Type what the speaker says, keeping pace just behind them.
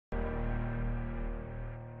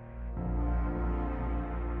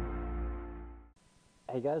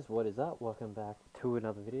Hey guys, what is up? Welcome back to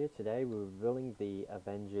another video. Today we're revealing the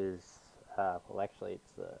Avengers, well actually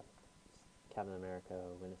it's Captain America,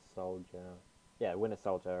 Winter Soldier, Winter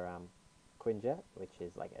Soldier Quin Jet, which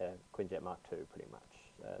is like a Quin Jet Mark II pretty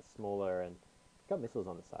much. Smaller and it's got missiles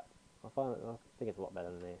on the side. I think it's a lot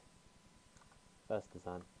better than the first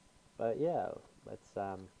design. But yeah, let's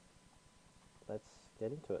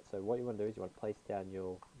get into it. So what you want to do is you want to place down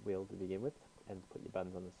your wheel to begin with and put your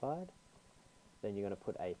buttons on the side. Then you're going to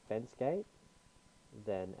put a fence gate,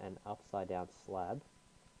 then an upside down slab,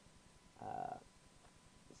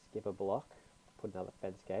 skip a block, put another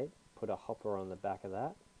fence gate, put a hopper on the back of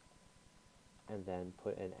that, and then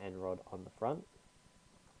put an end rod on the front.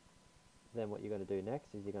 Then what you're going to do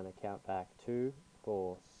next is you're going to count back 2,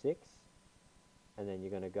 4, 6, and then you're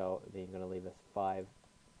going to leave a 5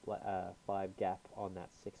 gap on that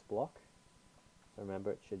 6 block. So remember,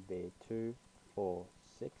 it should be 2, 4,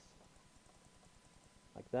 6,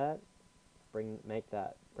 like that. Bring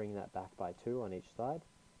that back by 2 on each side.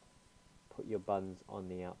 Put your buttons on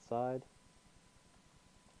the outside,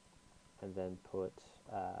 and then put just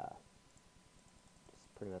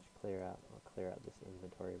pretty much I'll clear out this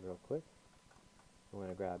inventory real quick. I'm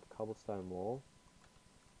going to grab cobblestone wall,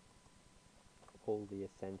 all the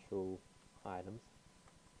essential items.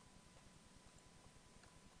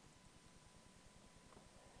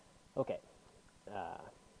 Okay, yep.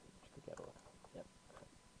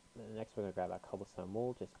 Next we're going to grab our cobblestone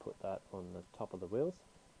wall, just put that on the top of the wheels.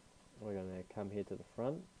 We're going to come here to the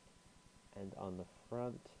front, and on the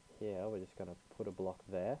front here we're just going to put a block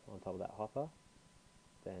there on top of that hopper,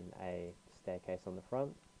 then a staircase on the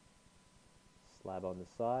front, slab on the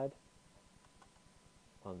side,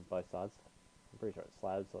 on both sides. I'm pretty sure it's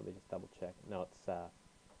slabs, so let me just double check. No, it's,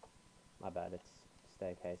 my bad, it's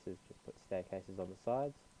staircases. Just put staircases on the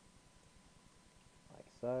sides, like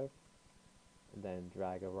so, and then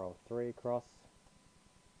drag a row of 3 across.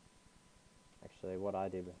 Actually, what I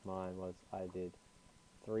did with mine was I did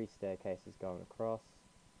 3 staircases going across,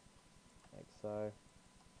 like so,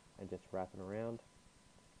 and just wrapping around,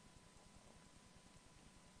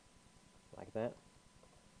 like that.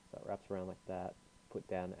 So it wraps around like that. Put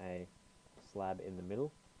down a slab in the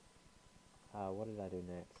middle. What did I do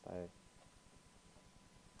next? I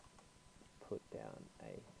put down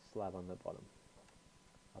a slab on the bottom.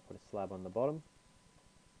 I put a slab on the bottom,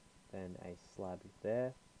 then a slab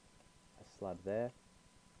there, a slab there.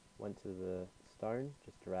 Went to the stone,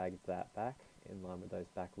 just dragged that back in line with those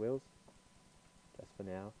back wheels, just for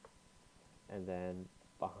now. And then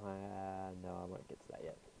behind, no, I won't get to that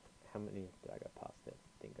yet. How many did I go past it?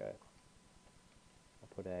 Didn't go. I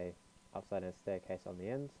put a upside down staircase on the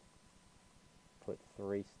ends, put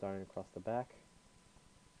 3 stone across the back,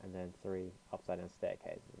 and then 3 upside down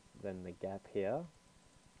staircases. Then the gap here,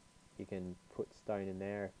 you can put stone in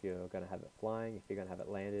there if you're going to have it flying. If you're going to have it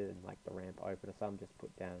landed and like the ramp open or something, just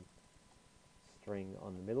put down string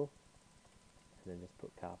on the middle, and then just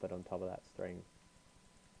put carpet on top of that string,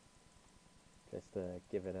 just to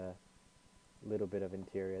give it a little bit of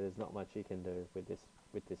interior. There's not much you can do with this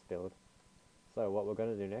build. So what we're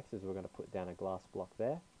going to do next is we're going to put down a glass block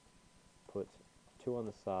there, put 2 on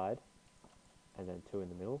the side, and then 2 in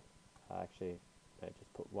the middle. Actually, no,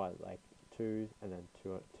 just put 1, like 2, and then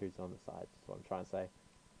 2's on the sides. That's what I'm trying to say.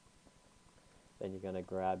 Then you're going to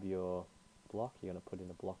grab your block. You're going to put in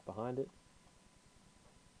a block behind it.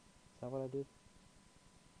 Is that what I did?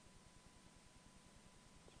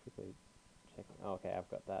 Just quickly checking. Oh, okay, I've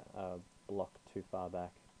got that block too far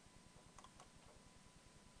back.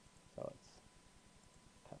 So let's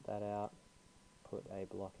cut that out. Put a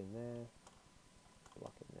block in there.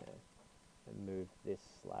 Block in there. And move this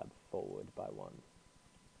slab forward by 1.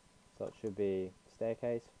 So it should be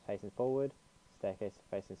staircase facing forward, staircase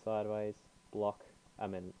facing sideways, block,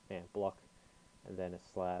 block, and then a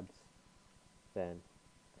slabs, then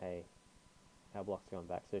our blocks going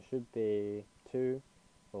back. So it should be 2,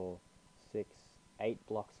 4, 6, 8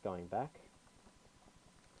 blocks going back.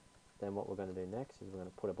 Then what we're going to do next is we're going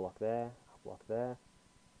to put a block there, a block there.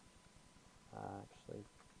 Actually,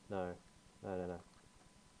 no.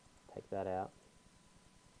 Take that out.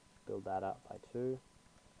 Build that up by 2.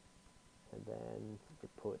 And then we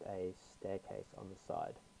put a staircase on the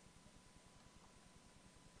side,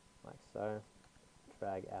 like so.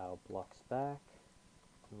 Drag our blocks back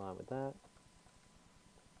in line with that.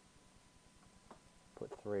 Put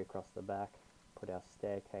 3 across the back. Put our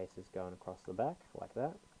staircases going across the back, like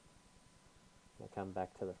that. Now come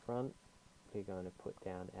back to the front. We're going to put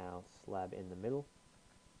down our slab in the middle.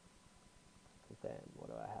 And then what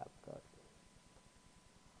do I have? I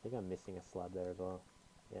think I'm missing a slab there as well.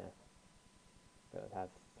 Yeah. But I'd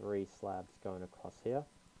have 3 slabs going across here.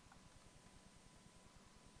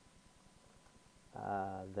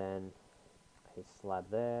 Then a slab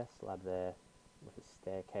there with a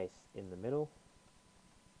staircase in the middle,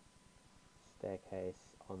 staircase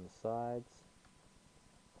on the sides.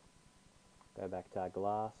 Go back to our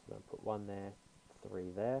glass, we're going to put 1 there,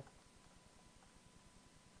 3 there,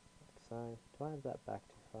 like so. Do I have that back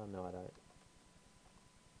too far? No, I don't.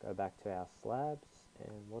 Go back to our slabs,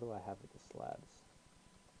 and what do I have with the slabs?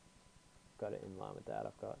 Got it in line with that.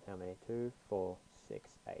 I've got how many? 2, 4, 6,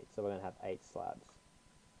 8. So we're going to have 8 slabs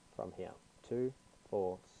from here. 2,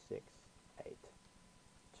 4, 6, 8.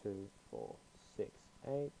 2, 4, 6,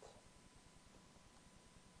 8.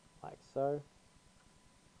 Like so.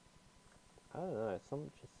 I don't know,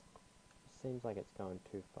 some just seems like it's going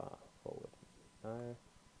too far forward. No.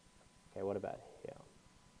 Okay, what about here?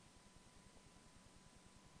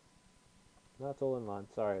 No, it's all in line.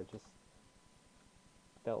 Sorry, I just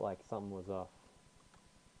felt like something was off.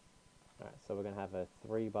 Alright, so we're going to have a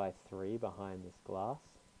 3 by 3 behind this glass.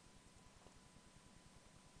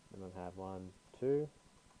 And we'll have 1, 2,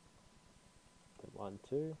 then 1,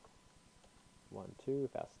 2, 1, 2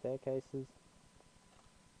 with our staircases.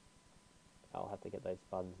 I'll have to get those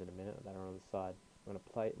buttons in a minute that are on the side. We're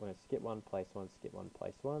going to skip 1, place 1, skip 1,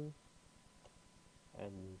 place 1.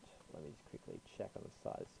 And let me just quickly check on the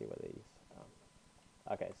side, see where these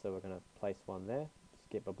okay, so we're going to place 1 there,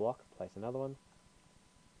 skip a block, place another one.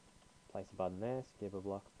 Place a button there, skip a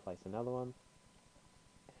block, place another one.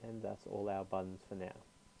 And that's all our buttons for now.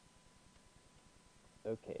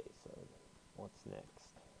 Okay, so what's next?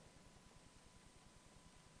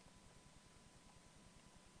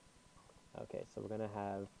 Okay, so we're going to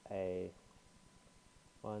have a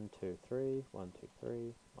 1, 2, 3, 1, 2, 3,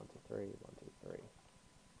 1, 2, 3, 1, 2, 3.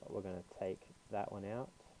 But we're going to take that one out,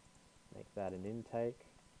 make that an intake,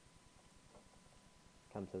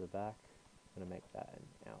 come to the back, I'm going to make that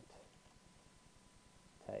an out.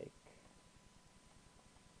 Take,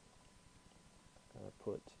 going to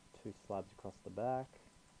put 2 slabs across the back,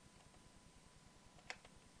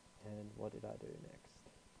 and what did I do next?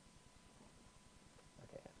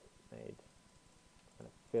 Okay, made,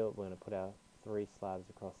 we're going to put our 3 slabs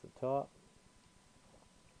across the top.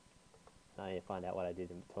 I need to find out what I did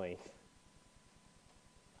in between.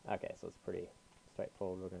 Okay, so it's pretty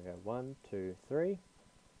straightforward. We're going to go 1, 2, 3,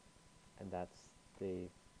 and that's the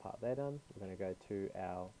part there done. We're going to go to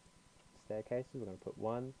our staircases. We're going to put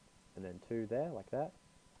 1 and then 2 there, like that.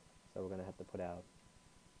 So we're going to have to put our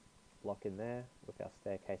block in there with our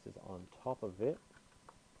staircases on top of it,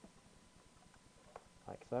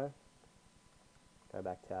 like so. Go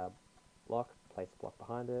back to our block, place block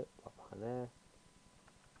behind it, block behind there,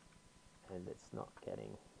 and it's not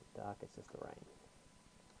getting dark, it's just the rain.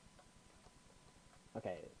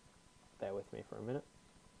 Okay, bear with me for a minute.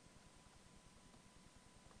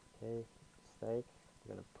 Okay, stake,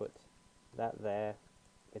 we're going to put that there,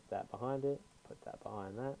 get that behind it, put that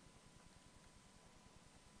behind that.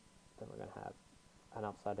 Then we're going to have an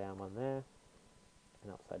upside down one there,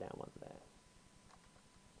 an upside down one there.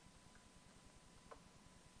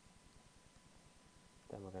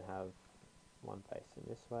 Then we're going to have one facing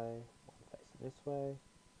this way, one facing this way.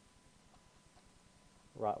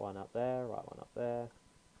 Right one up there, right one up there.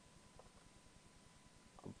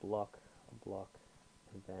 A block,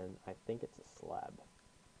 and then I think it's a slab.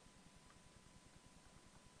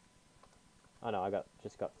 Oh no, I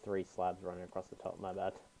just got 3 slabs running across the top, my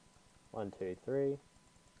bad. 1, 2, 3.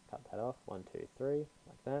 Cut that off. 1, 2, 3,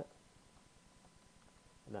 like that.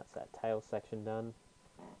 And that's that tail section done.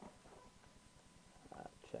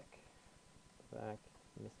 Check the back.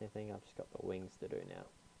 Missed anything? I've just got the wings to do now.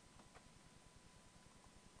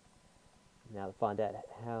 Now to find out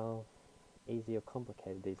how easy or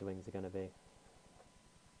complicated these wings are going to be.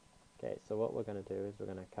 Okay, so what we're going to do is we're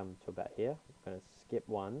going to come to about here. We're going to skip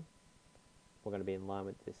 1. We're going to be in line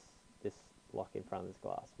with this block in front of this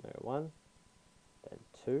glass. We're going to go 1, then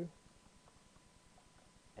 2,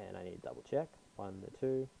 and I need to double check. 1, then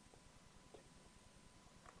 2,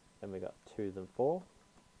 then we got 2, then 4.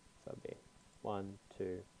 So it'll be 1,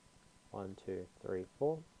 2, 1, 2, 3,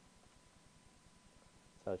 4.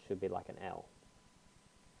 So it should be like an L.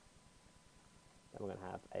 Then we're going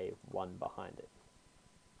to have a 1 behind it.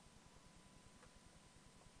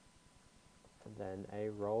 And then a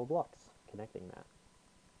row of blocks connecting that.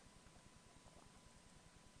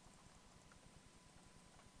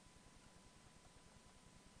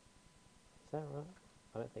 Is that right?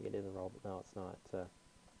 I don't think it is a roll, but no, it's not. It's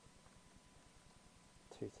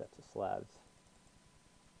 2 sets of slabs.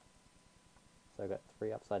 So I've got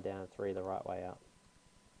 3 upside down, 3 the right way up.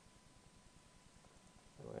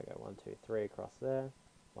 And we're going to go 1, 2, 3 across there.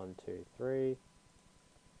 1, 2, 3,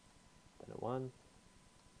 then a 1.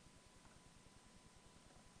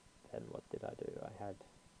 Then what did I do? I had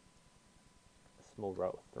a small row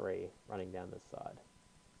of 3 running down the side.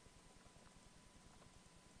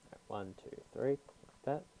 1, 2, 3, like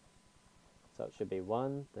that. So it should be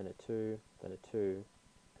 1, then a 2, then a 2,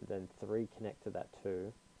 and then 3 connect to that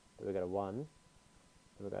 2. Then we've got a 1, then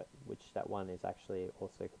we've got, which that 1 is actually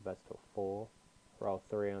also converts to a 4. Roll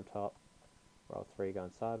 3 on top, roll 3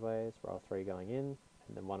 going sideways, roll 3 going in,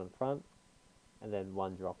 and then 1 in front, and then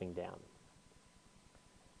 1 dropping down.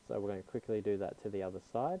 So we're going to quickly do that to the other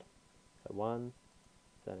side. So 1,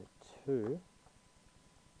 then a 2,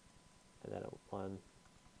 and then a 1,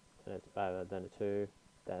 then a 2,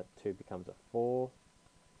 that 2 becomes a 4,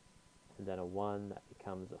 and then a 1 that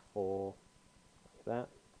becomes a 4, like that.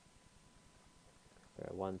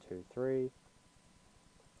 So 1, 2, 3,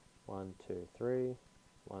 1, 2, 3,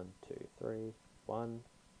 1, 2, 3, 1. I'm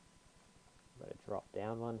going to drop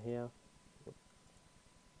down 1 here.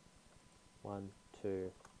 1,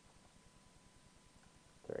 2,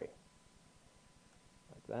 3,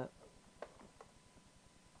 like that.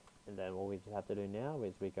 And then what we just have to do now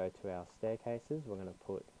is we go to our staircases. We're going to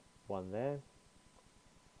put 1 there.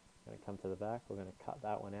 We're going to come to the back. We're going to cut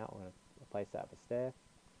that one out. We're going to replace that with a stair.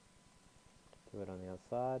 Do it on the other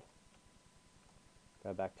side.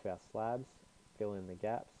 Go back to our slabs. Fill in the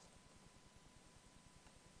gaps.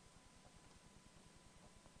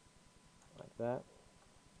 Like that.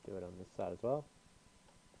 Do it on this side as well.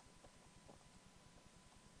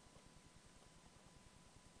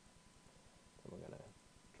 And we're going to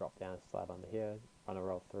drop down a slab under here, run a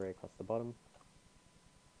roll 3 across the bottom.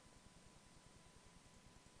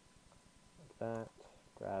 Like that.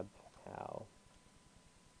 Grab our,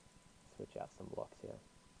 switch out some blocks here.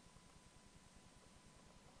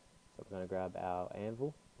 So we're going to grab our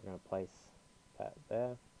anvil, we're going to place that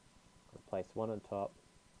there, place 1 on top,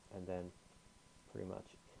 and then pretty much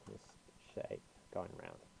in this shape going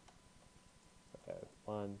round. So go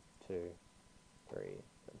 1, 2, 3,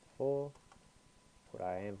 and 4. Put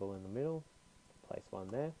our anvil in the middle, place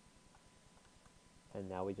 1 there, and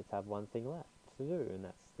now we just have one thing left to do, and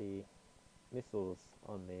that's the missiles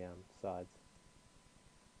on the sides.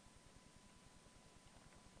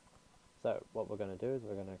 So what we're going to do is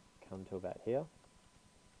we're going to come to about here.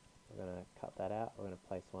 We're going to cut that out. We're going to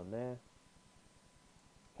place 1 there.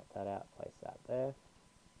 Cut that out, place that there.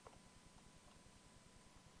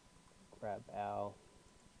 Grab our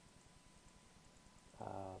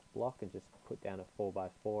block and just put down a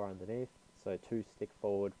 4x4 underneath. So 2 stick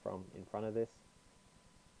forward from in front of this.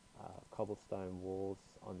 Cobblestone walls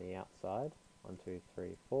on the outside. 1, 2, 3,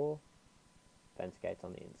 4. Fence gates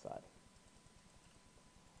on the inside.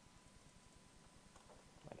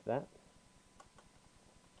 Like that.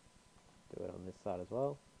 Do it on this side as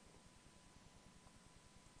well.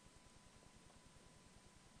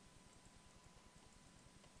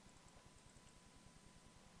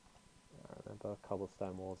 Remember,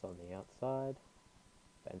 cobblestone walls on the outside,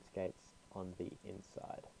 fence gates on the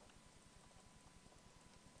inside.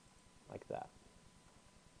 Like that.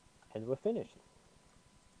 And we're finished.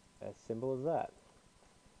 As simple as that.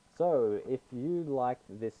 So, if you liked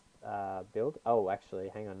this build, oh actually,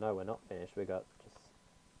 hang on, no, we're not finished. We got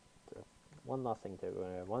just one last thing to do. We're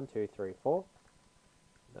going to go 1, 2, 3, 4.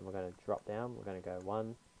 Then we're going to drop down. We're going to go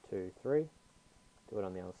 1, 2, 3. Do it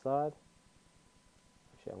on the other side.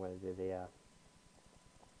 Actually, I'm going to do the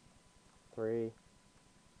 3,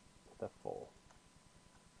 the 4.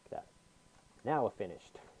 Like that. Now we're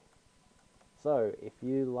finished. So, if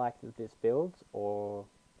you liked this build, or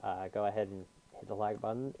go ahead and hit the like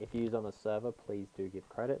button. If you use on the server, please do give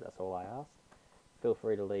credit. That's all I ask. Feel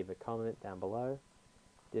free to leave a comment down below.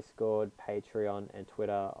 Discord, Patreon, and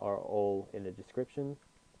Twitter are all in the description.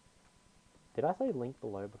 Did I say link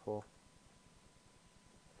below before?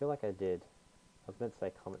 I feel like I did. I was meant to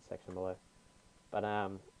say comment section below. But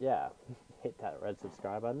yeah, hit that red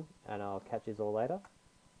subscribe button, and I'll catch you all later.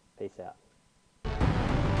 Peace out.